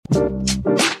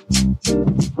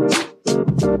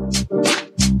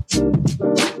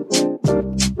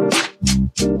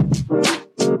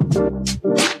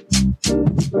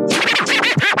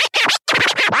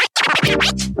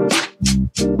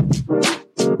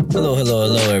Hello,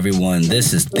 everyone.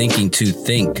 This is Thinking to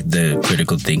Think, the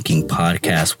critical thinking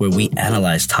podcast where we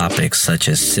analyze topics such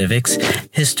as civics,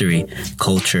 history,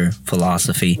 culture,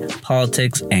 philosophy,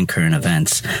 politics, and current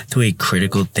events through a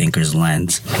critical thinker's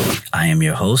lens. I am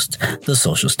your host, the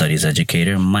social studies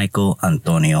educator, Michael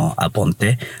Antonio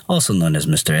Aponte, also known as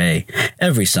Mr. A.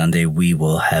 Every Sunday, we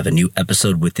will have a new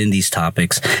episode within these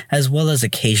topics, as well as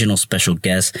occasional special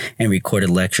guests and recorded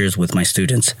lectures with my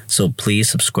students. So please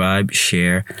subscribe,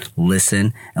 share,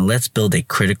 listen, and let's build a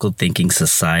critical thinking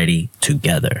society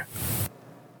together.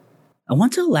 I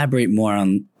want to elaborate more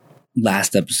on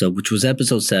last episode, which was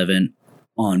episode 7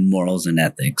 on morals and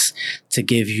ethics, to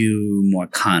give you more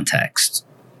context.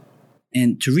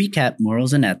 And to recap,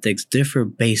 morals and ethics differ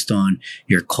based on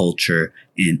your culture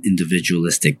and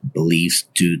individualistic beliefs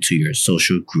due to your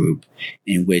social group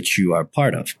in which you are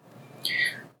part of.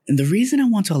 And the reason I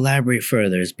want to elaborate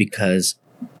further is because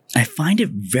I find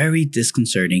it very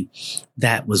disconcerting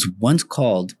that was once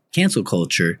called cancel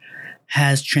culture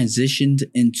has transitioned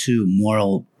into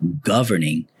moral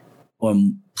governing or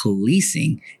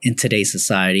policing in today's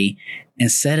society and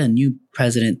set a new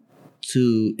precedent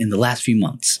in the last few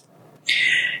months.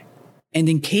 And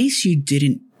in case you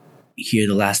didn't hear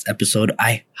the last episode,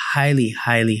 I highly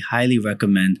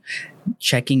recommend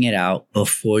checking it out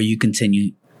before you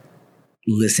continue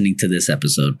listening to this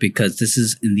episode, because this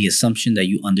is in the assumption that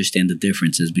you understand the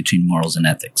differences between morals and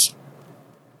ethics.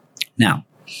 Now,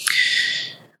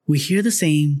 we hear the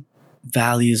same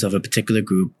values of a particular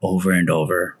group over and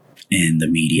over in the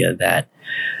media that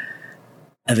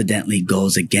evidently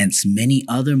goes against many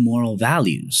other moral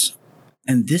values.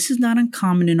 And this is not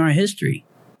uncommon in our history,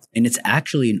 and it's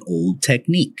actually an old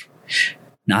technique.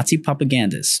 Nazi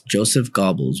propagandist Joseph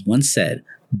Goebbels once said,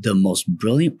 "The most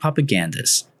brilliant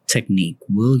propagandist technique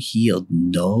will yield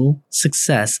no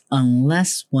success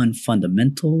unless one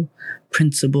fundamental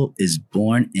principle is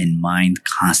borne in mind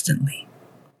constantly.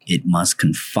 It must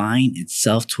confine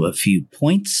itself to a few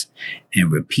points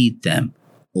and repeat them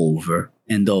over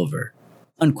and over."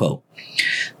 Unquote.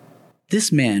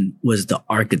 This man was the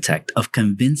architect of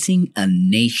convincing a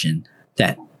nation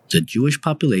that the Jewish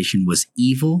population was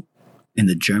evil and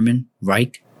the German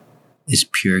Reich is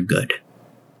pure good.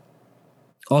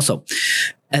 Also,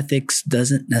 ethics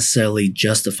doesn't necessarily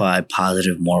justify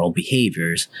positive moral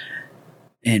behaviors,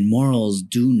 and morals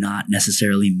do not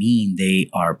necessarily mean they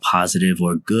are positive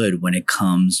or good when it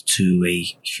comes to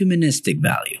a humanistic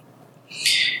value.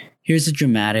 Here's a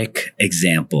dramatic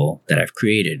example that I've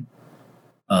created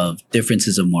of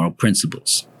differences of moral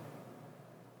principles.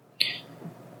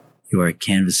 You are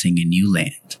canvassing a new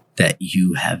land that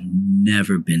you have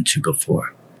never been to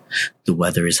before. The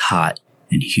weather is hot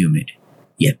and humid,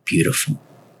 yet beautiful.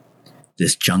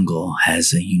 This jungle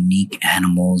has unique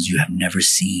animals you have never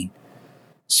seen.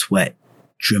 Sweat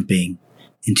dripping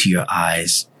into your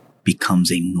eyes becomes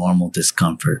a normal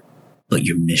discomfort, but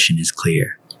your mission is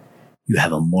clear. You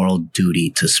have a moral duty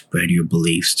to spread your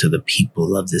beliefs to the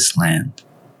people of this land.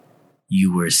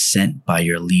 You were sent by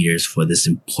your leaders for this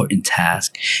important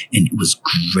task, and it was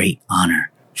great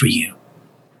honor for you.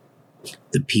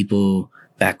 The people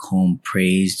back home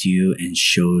praised you and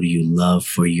showed you love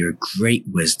for your great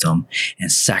wisdom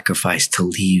and sacrifice to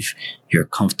leave your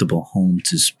comfortable home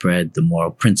to spread the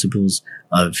moral principles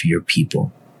of your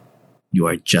people. You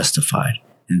are justified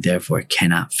and therefore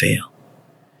cannot fail.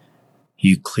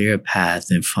 You clear a path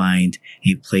and find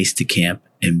a place to camp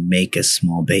and make a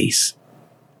small base.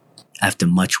 After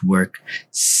much work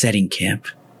setting camp,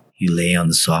 you lay on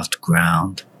the soft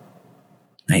ground,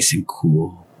 nice and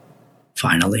cool.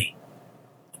 Finally,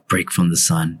 break from the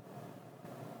sun.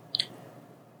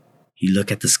 You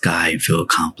look at the sky and feel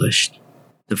accomplished.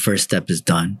 The first step is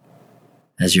done.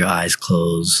 As your eyes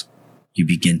close, you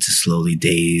begin to slowly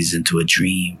daze into a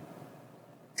dream.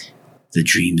 The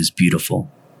dream is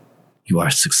beautiful. You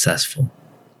are successful.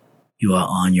 You are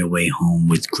on your way home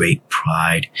with great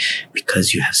pride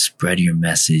because you have spread your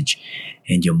message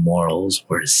and your morals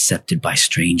were accepted by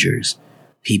strangers.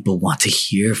 People want to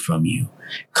hear from you.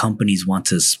 Companies want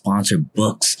to sponsor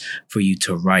books for you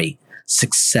to write.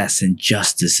 Success and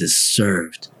justice is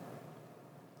served.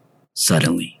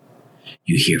 Suddenly,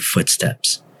 you hear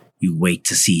footsteps. You wait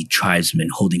to see tribesmen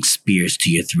holding spears to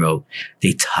your throat.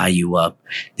 They tie you up.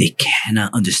 They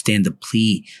cannot understand the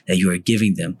plea that you are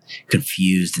giving them.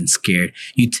 Confused and scared,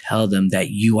 you tell them that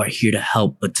you are here to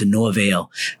help, but to no avail.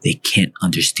 They can't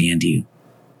understand you.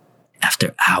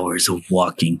 After hours of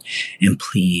walking and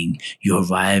pleading, you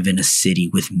arrive in a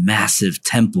city with massive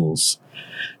temples.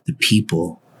 The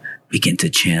people begin to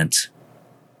chant,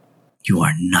 "You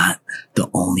are not the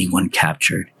only one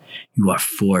captured. You are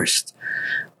forced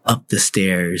up the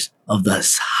stairs of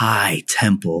this high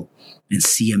temple and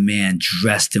see a man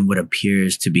dressed in what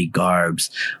appears to be garbs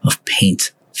of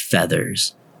paint,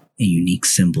 feathers, and unique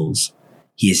symbols.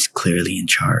 He is clearly in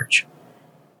charge.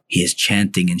 He is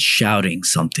chanting and shouting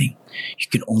something. You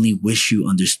can only wish you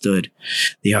understood.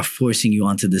 They are forcing you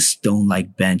onto this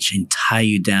stone-like bench and tie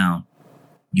you down.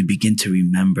 You begin to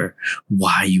remember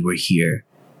why you were here.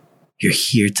 You're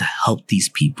here to help these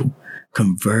people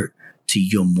convert to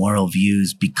your moral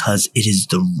views because it is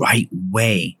the right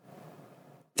way.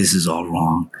 This is all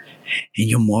wrong, and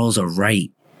your morals are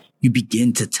right. You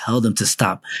begin to tell them to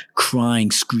stop crying,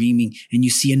 screaming, and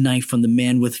you see a knife from the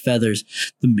man with feathers.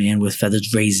 The man with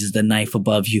feathers raises the knife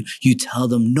above you. You tell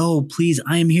them, no, please,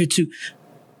 I am here to...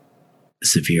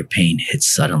 Severe pain hits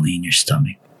suddenly in your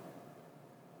stomach.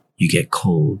 You get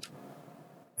cold.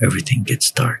 Everything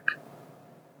gets dark.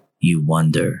 You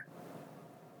wonder,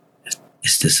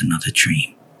 is this another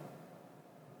dream?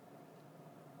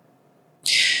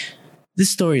 This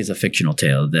story is a fictional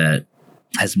tale that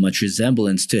has much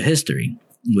resemblance to history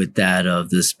with that of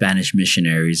the Spanish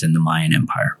missionaries in the Mayan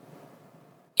Empire.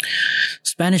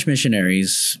 Spanish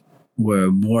missionaries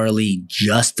were morally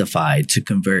justified to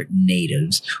convert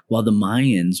natives, while the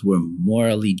Mayans were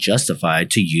morally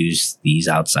justified to use these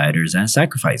outsiders as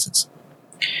sacrifices.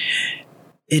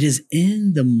 It is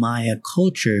in the Maya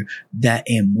culture that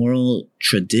a moral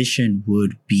tradition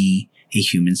would be a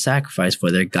human sacrifice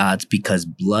for their gods because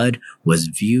blood was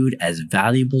viewed as a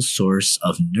valuable source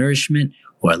of nourishment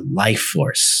or life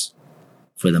force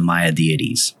for the Maya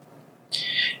deities.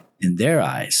 In their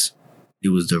eyes, it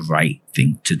was the right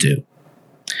thing to do.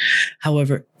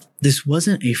 However, this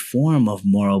wasn't a form of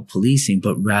moral policing,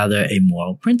 but rather a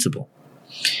moral principle.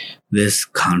 This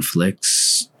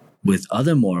conflicts with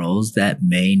other morals that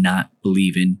may not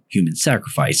believe in human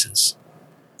sacrifices.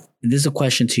 And this is a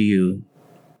question to you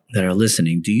that are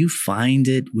listening. Do you find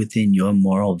it within your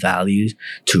moral values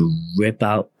to rip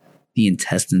out the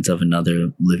intestines of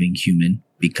another living human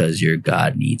because your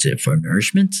God needs it for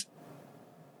nourishment?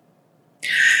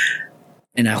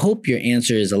 And I hope your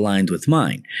answer is aligned with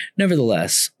mine.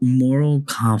 Nevertheless, moral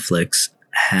conflicts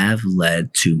have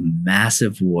led to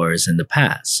massive wars in the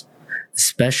past,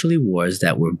 especially wars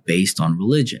that were based on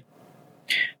religion.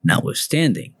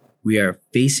 Notwithstanding, we are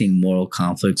facing moral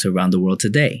conflicts around the world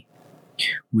today.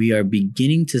 We are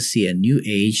beginning to see a new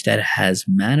age that has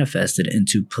manifested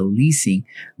into policing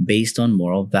based on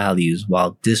moral values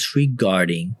while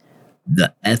disregarding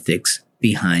the ethics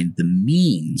behind the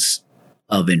means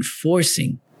of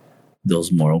enforcing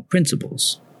those moral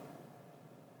principles.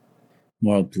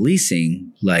 Moral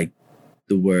policing, like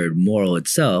the word moral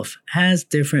itself, has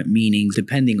different meanings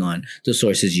depending on the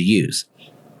sources you use.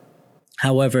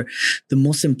 However, the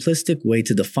most simplistic way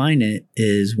to define it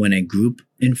is when a group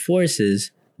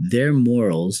enforces their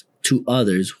morals to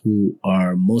others who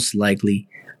are most likely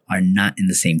are not in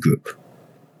the same group.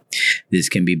 This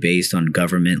can be based on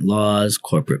government laws,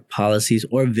 corporate policies,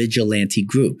 or vigilante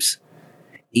groups.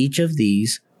 Each of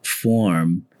these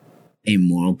form a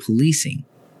moral policing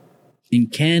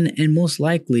and can and most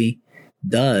likely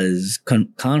does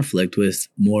conflict with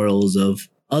morals of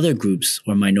other groups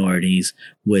or minorities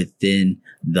within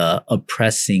the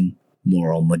oppressing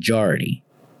moral majority.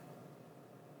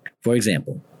 For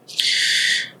example,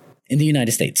 in the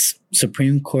United States,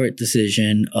 Supreme Court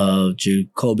decision of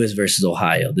Jacobus versus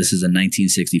Ohio, this is in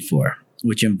 1964,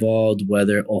 which involved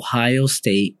whether Ohio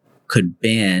State could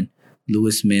ban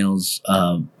Louis Mayall's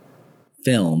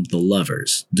film, The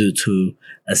Lovers, due to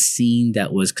a scene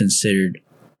that was considered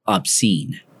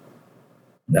obscene.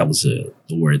 That was the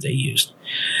word they used.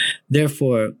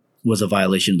 Therefore, was a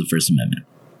violation of the First Amendment.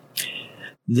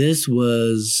 This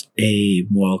was a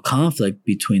moral conflict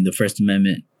between the First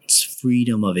Amendment's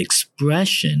freedom of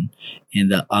expression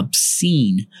and the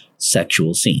obscene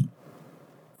sexual scene.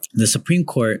 The Supreme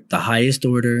Court, the highest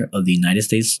order of the United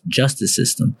States justice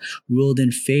system, ruled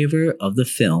in favor of the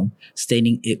film,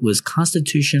 stating it was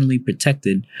constitutionally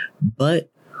protected, but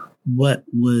what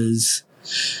was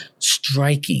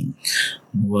striking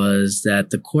was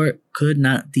that the court could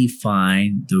not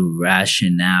define the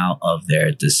rationale of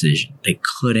their decision. They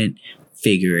couldn't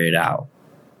figure it out.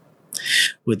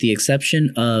 With the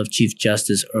exception of Chief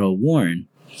Justice Earl Warren,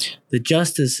 the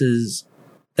justices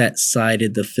that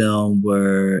cited the film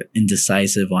were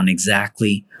indecisive on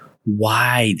exactly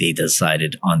why they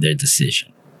decided on their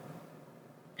decision.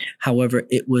 However,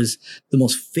 it was the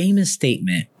most famous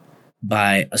statement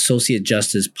by Associate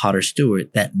Justice Potter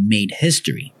Stewart that made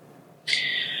history.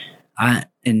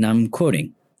 And I'm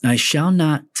quoting, "I shall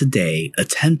not today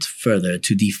attempt further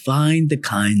to define the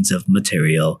kinds of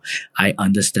material I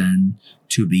understand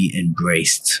to be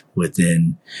embraced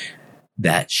within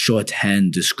that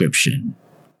shorthand description,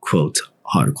 quote,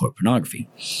 hardcore pornography.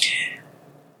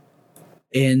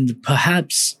 And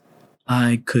perhaps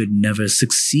I could never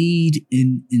succeed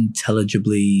in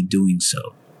intelligibly doing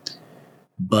so.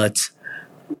 But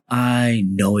I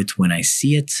know it when I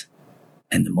see it,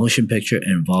 and the motion picture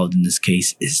involved in this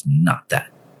case is not that.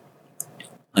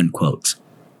 Unquote.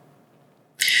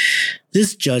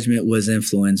 This judgment was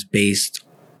influenced based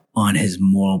on his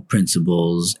moral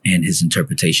principles and his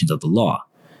interpretations of the law.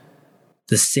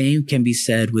 The same can be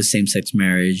said with same-sex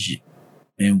marriage,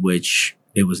 in which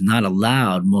it was not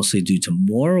allowed mostly due to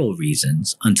moral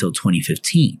reasons until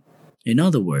 2015. In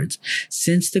other words,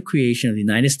 since the creation of the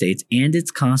United States and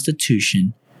its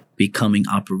Constitution becoming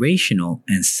operational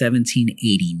in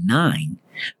 1789,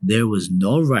 there was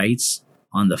no rights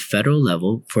on the federal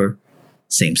level for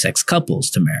same-sex couples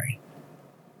to marry.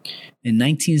 In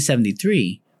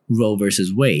 1973, Roe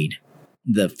versus Wade,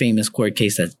 the famous court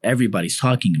case that everybody's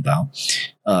talking about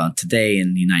today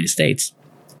in the United States,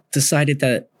 decided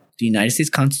that the United States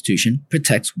Constitution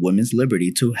protects women's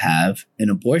liberty to have an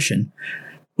abortion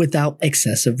without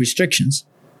excessive restrictions.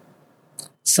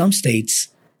 Some states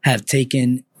have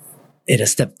taken it a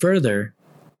step further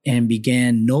and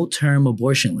began no-term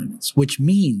abortion limits, which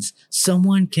means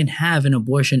someone can have an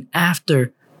abortion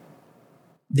after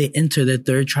they enter their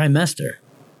third trimester.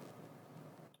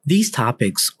 These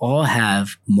topics all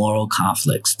have moral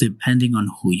conflicts depending on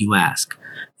who you ask,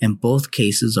 and both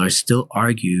cases are still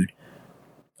argued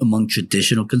among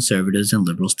traditional conservatives and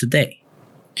liberals today.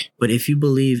 But if you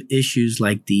believe issues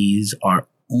like these are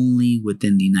only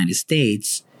within the United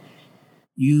States,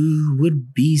 you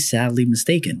would be sadly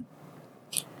mistaken.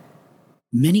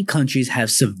 Many countries have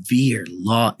severe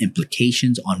law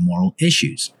implications on moral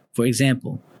issues. For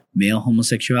example, male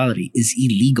homosexuality is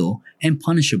illegal and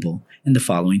punishable in the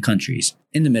following countries: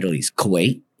 in the Middle East,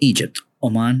 Kuwait, Egypt,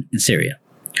 Oman, and Syria.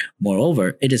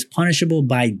 Moreover, it is punishable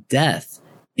by death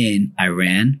in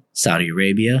Iran, Saudi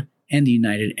Arabia, and the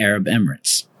United Arab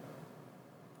Emirates.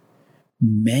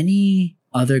 Many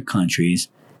other countries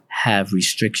have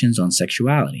restrictions on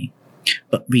sexuality,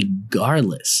 but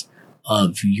regardless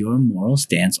of your moral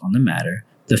stance on the matter,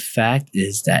 the fact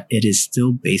is that it is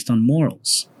still based on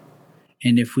morals.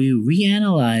 And if we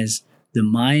reanalyze the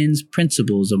Mayans'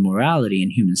 principles of morality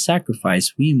and human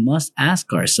sacrifice, we must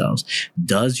ask ourselves,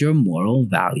 does your moral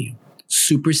value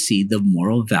supersede the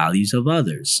moral values of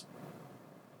others?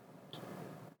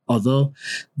 Although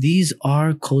these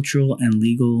are cultural and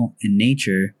legal in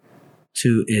nature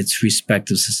to its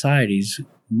respective societies,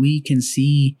 we can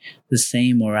see the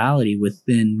same morality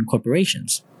within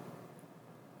corporations.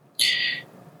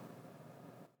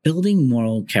 Building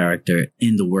moral character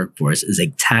in the workforce is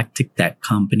a tactic that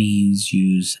companies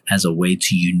use as a way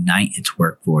to unite its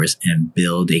workforce and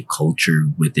build a culture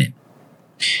within.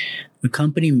 The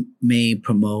company may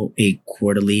promote a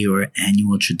quarterly or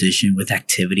annual tradition with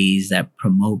activities that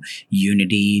promote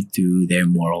unity through their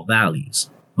moral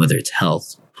values, whether it's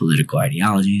health, political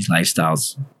ideologies,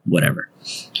 lifestyles, whatever.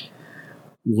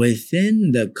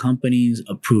 Within the company's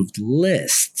approved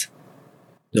list,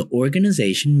 the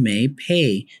organization may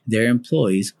pay their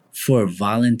employees for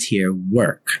volunteer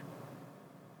work.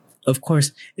 Of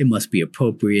course, it must be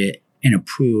appropriate and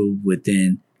approved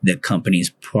within the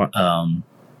company's prior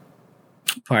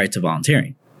to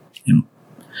volunteering.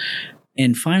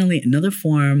 And finally, another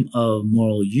form of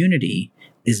moral unity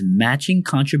is matching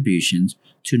contributions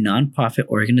to nonprofit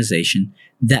organizations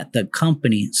that the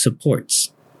company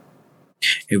supports.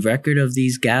 A record of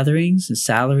these gatherings,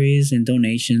 salaries, and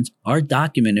donations are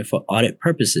documented for audit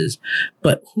purposes,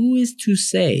 but who is to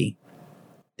say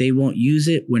they won't use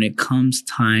it when it comes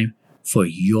time for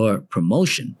your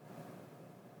promotion?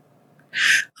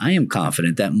 I am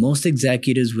confident that most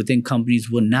executives within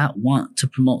companies will not want to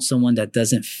promote someone that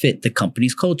doesn't fit the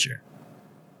company's culture.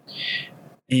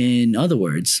 In other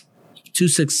words, to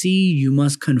succeed, you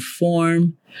must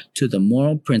conform to the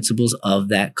moral principles of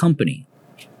that company.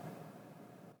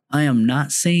 I am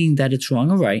not saying that it's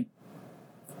wrong or right,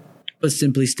 but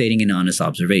simply stating an honest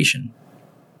observation.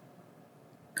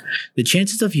 The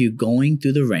chances of you going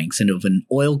through the ranks of an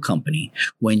oil company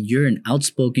when you're an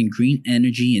outspoken green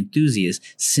energy enthusiast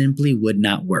simply would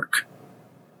not work.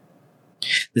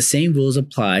 The same rules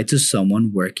apply to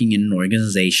someone working in an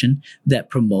organization that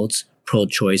promotes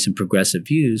pro-choice and progressive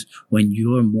views when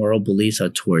your moral beliefs are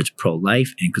towards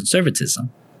pro-life and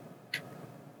conservatism.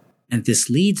 And this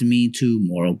leads me to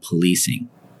moral policing.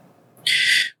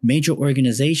 Major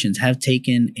organizations have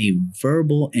taken a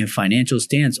verbal and financial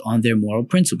stance on their moral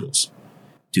principles.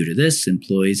 Due to this,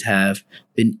 employees have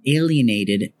been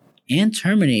alienated and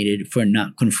terminated for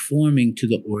not conforming to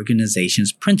the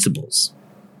organization's principles.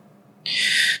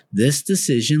 This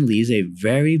decision leaves a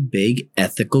very big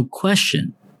ethical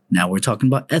question. Now we're talking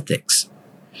about ethics.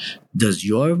 Does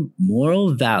your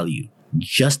moral value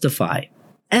justify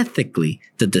ethically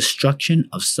the destruction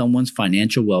of someone's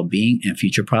financial well-being and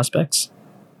future prospects?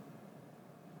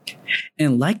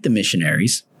 And like the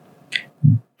missionaries,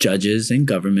 judges, and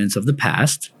governments of the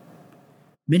past,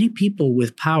 many people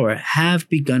with power have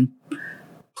begun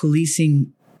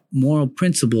policing moral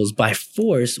principles by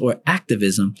force or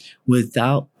activism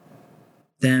without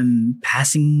them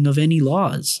passing of any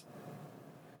laws.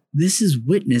 This is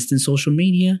witnessed in social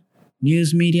media,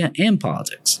 news media, and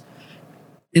politics.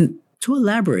 And to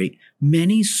elaborate,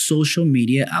 many social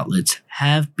media outlets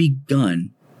have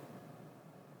begun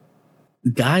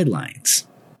guidelines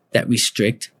that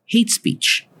restrict hate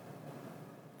speech.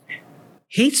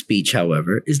 Hate speech,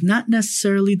 however, is not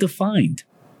necessarily defined.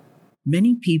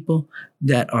 Many people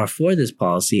that are for this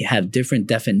policy have different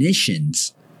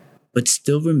definitions, but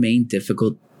still remain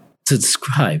difficult to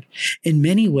describe. In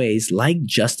many ways, like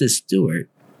Justice Stewart,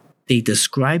 they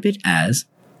describe it as,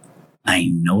 "I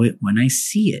know it when I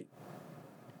see it,"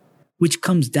 which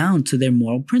comes down to their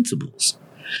moral principles.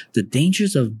 The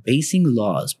dangers of basing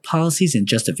laws, policies, and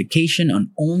justification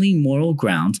on only moral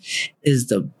grounds is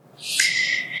the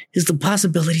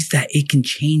possibilities that it can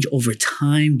change over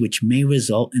time, which may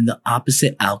result in the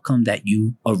opposite outcome that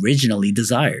you originally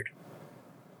desired.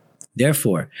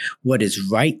 Therefore, what is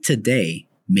right today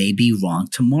may be wrong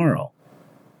tomorrow.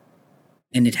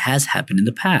 And it has happened in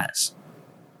the past.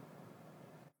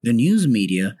 The news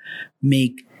media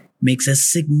makes a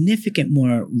significant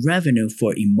more revenue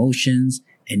for emotions,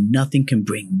 and nothing can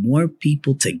bring more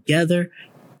people together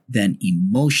than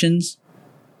emotions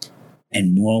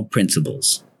and moral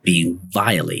principles being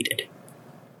violated.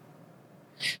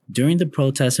 During the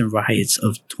protests and riots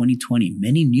of 2020,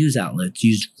 many news outlets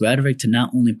used rhetoric to not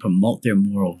only promote their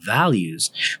moral values,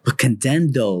 but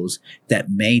condemn those that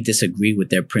may disagree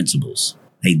with their principles.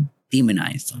 They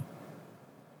demonize them.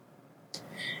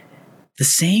 The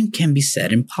same can be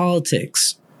said in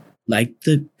politics, like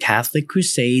the Catholic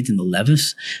Crusades in the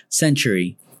 11th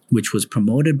century, which was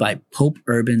promoted by Pope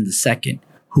Urban II,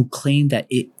 who claimed that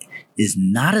it is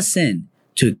not a sin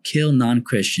to kill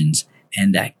non-Christians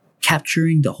and that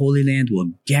capturing the Holy Land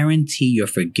will guarantee your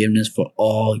forgiveness for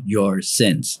all your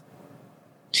sins.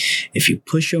 If you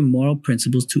push your moral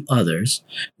principles to others,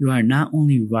 you are not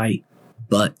only right,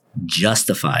 but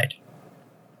justified.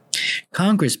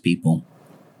 Congress people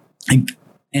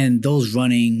and those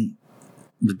running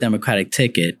the Democratic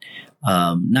ticket,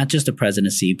 not just the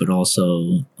presidency, but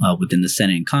also within the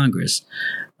Senate and Congress,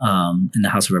 in the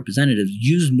House of Representatives,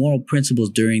 use moral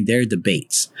principles during their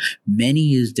debates. Many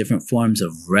use different forms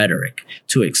of rhetoric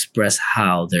to express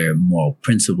how their moral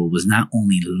principle was not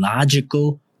only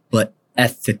logical, but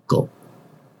ethical.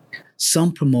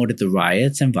 Some promoted the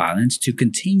riots and violence to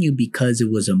continue because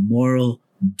it was a moral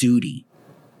duty.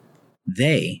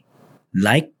 They,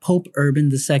 like Pope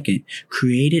Urban II,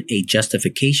 created a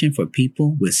justification for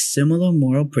people with similar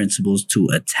moral principles to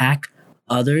attack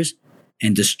others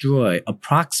and destroy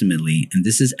approximately, and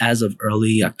this is as of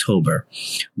early October,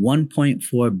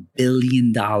 $1.4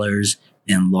 billion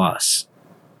in loss.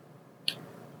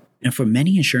 And for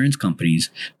many insurance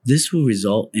companies, this will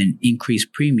result in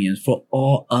increased premiums for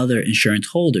all other insurance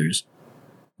holders,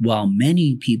 while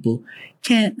many people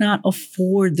can't not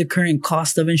afford the current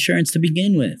cost of insurance to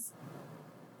begin with.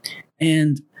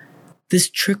 And this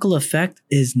trickle effect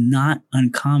is not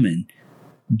uncommon,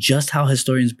 just how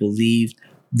historians believed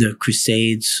the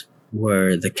Crusades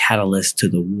were the catalyst to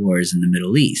the wars in the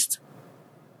Middle East.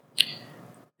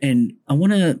 And I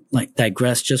want to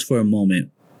digress just for a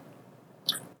moment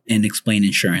and explain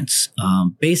insurance.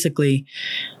 Basically,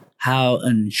 how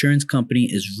an insurance company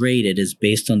is rated is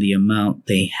based on the amount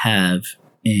they have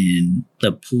in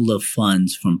the pool of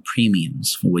funds from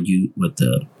premiums for what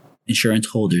the insurance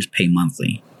holders pay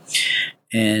monthly.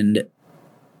 And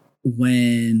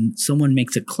when someone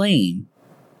makes a claim,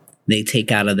 they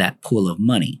take out of that pool of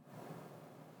money.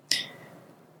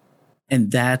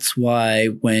 And that's why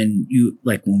when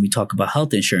we talk about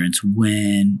health insurance,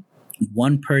 when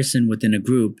one person within a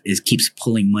group keeps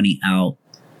pulling money out,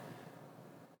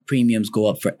 premiums go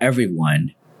up for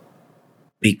everyone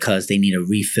because they need to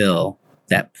refill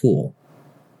that pool.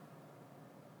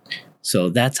 So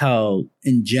that's how,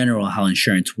 in general, how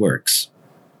insurance works.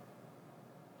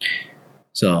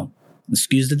 So,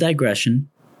 excuse the digression,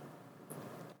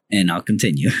 and I'll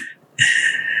continue.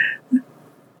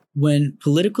 When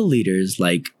political leaders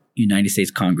like United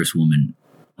States Congresswoman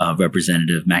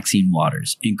Representative Maxine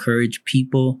Waters encourage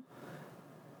people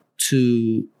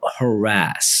to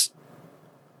harass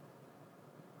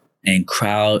and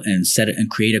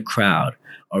create a crowd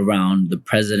around the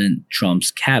President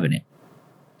Trump's cabinet,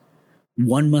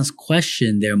 one must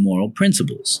question their moral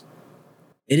principles.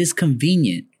 It is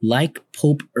convenient, like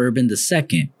Pope Urban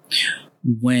II,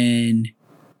 when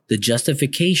the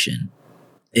justification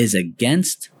is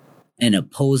against an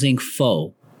opposing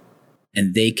foe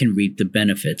and they can reap the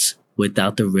benefits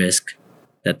without the risk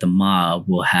that the mob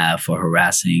will have for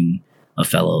harassing a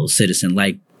fellow citizen,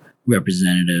 like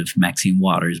Representative Maxine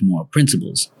Waters' moral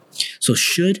principles. So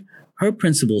should her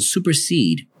principles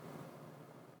supersede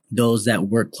those that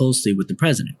work closely with the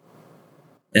president?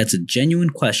 That's a genuine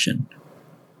question.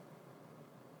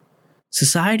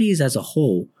 Societies as a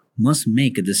whole must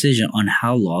make a decision on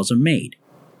how laws are made.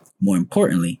 More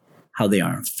importantly, how they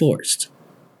are enforced.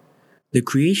 The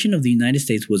creation of the United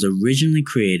States was originally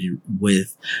created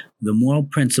with the moral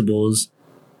principles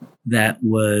that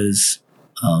was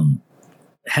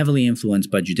heavily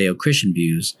influenced by Judeo-Christian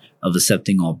views of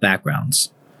accepting all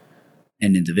backgrounds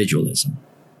and individualism.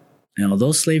 And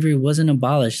although slavery wasn't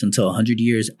abolished until 100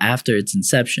 years after its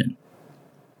inception,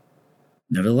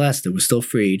 nevertheless, they were still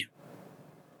freed,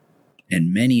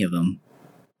 and many of them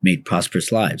made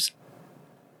prosperous lives.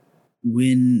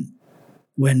 When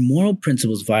moral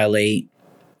principles violate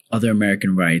other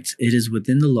American rights, it is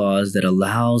within the laws that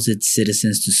allows its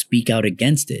citizens to speak out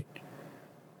against it.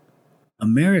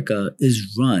 America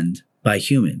is run by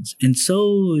humans, and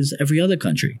so is every other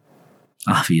country,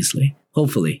 obviously,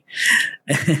 hopefully.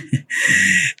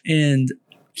 And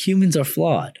humans are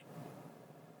flawed.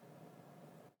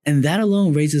 And that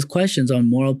alone raises questions on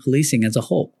moral policing as a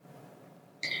whole.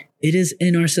 It is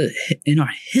in our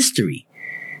history,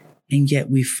 and yet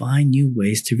we find new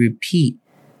ways to repeat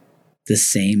the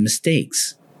same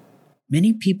mistakes.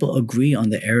 Many people agree on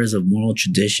the errors of moral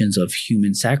traditions of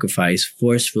human sacrifice,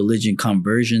 forced religion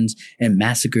conversions, and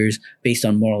massacres based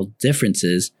on moral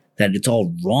differences, that it's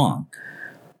all wrong,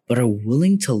 but are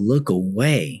willing to look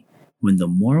away when the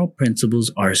moral principles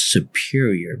are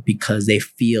superior because they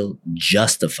feel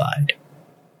justified.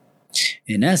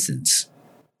 In essence,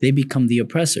 they become the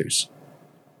oppressors.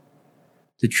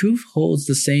 The truth holds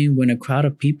the same when a crowd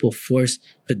of people force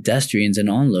pedestrians and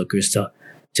onlookers to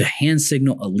hand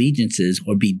signal allegiances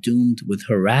or be doomed with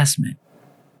harassment,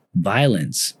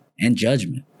 violence, and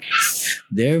judgment.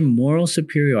 Their moral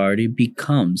superiority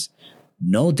becomes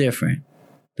no different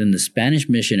than the Spanish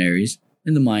missionaries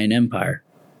in the Mayan Empire.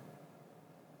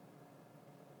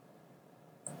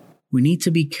 We need to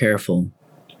be careful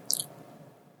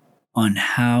on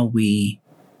how we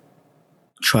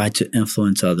try to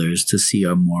influence others to see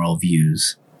our moral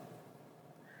views.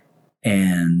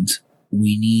 And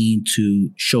we need to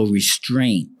show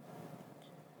restraint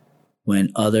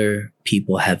when other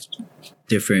people have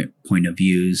different point of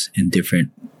views and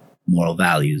different moral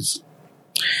values.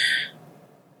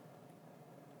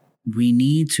 We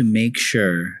need to make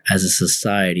sure as a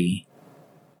society,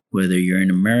 whether you're in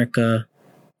America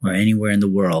or anywhere in the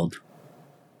world,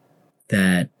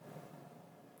 that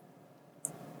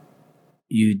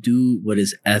you do what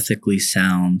is ethically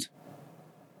sound.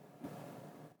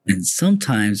 And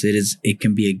sometimes it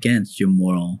can be against your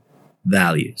moral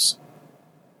values.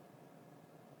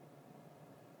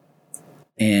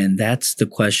 And that's the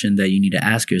question that you need to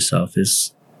ask yourself,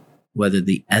 is whether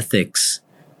the ethics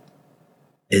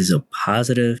is a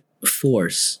positive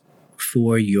force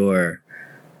for your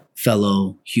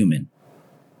fellow human.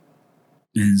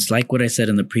 And it's like what I said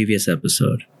in the previous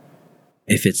episode.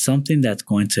 If it's something that's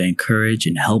going to encourage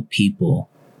and help people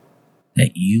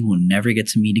that you will never get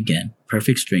to meet again,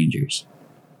 perfect strangers,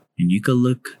 and you could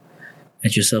look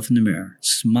at yourself in the mirror,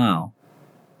 smile,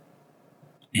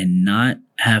 and not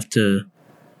have to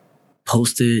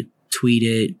post it, tweet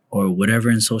it, or whatever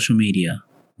in social media,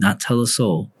 not tell a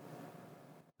soul,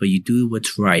 but you do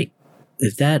what's right.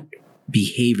 If that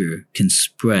behavior can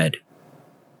spread,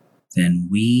 then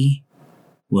we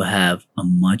will have a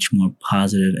much more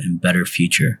positive and better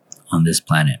future on this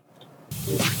planet.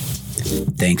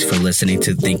 Thanks for listening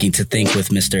to Thinking to Think with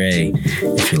Mr. A.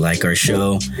 If you like our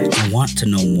show and want to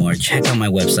know more, check out my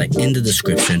website in the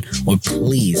description, or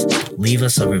please leave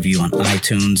us a review on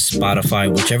iTunes,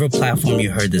 Spotify, whichever platform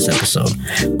you heard this episode.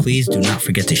 Please do not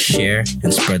forget to share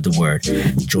and spread the word.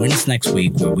 Join us next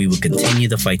week where we will continue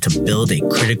the fight to build a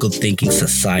critical thinking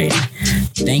society.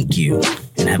 Thank you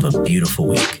and have a beautiful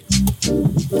week.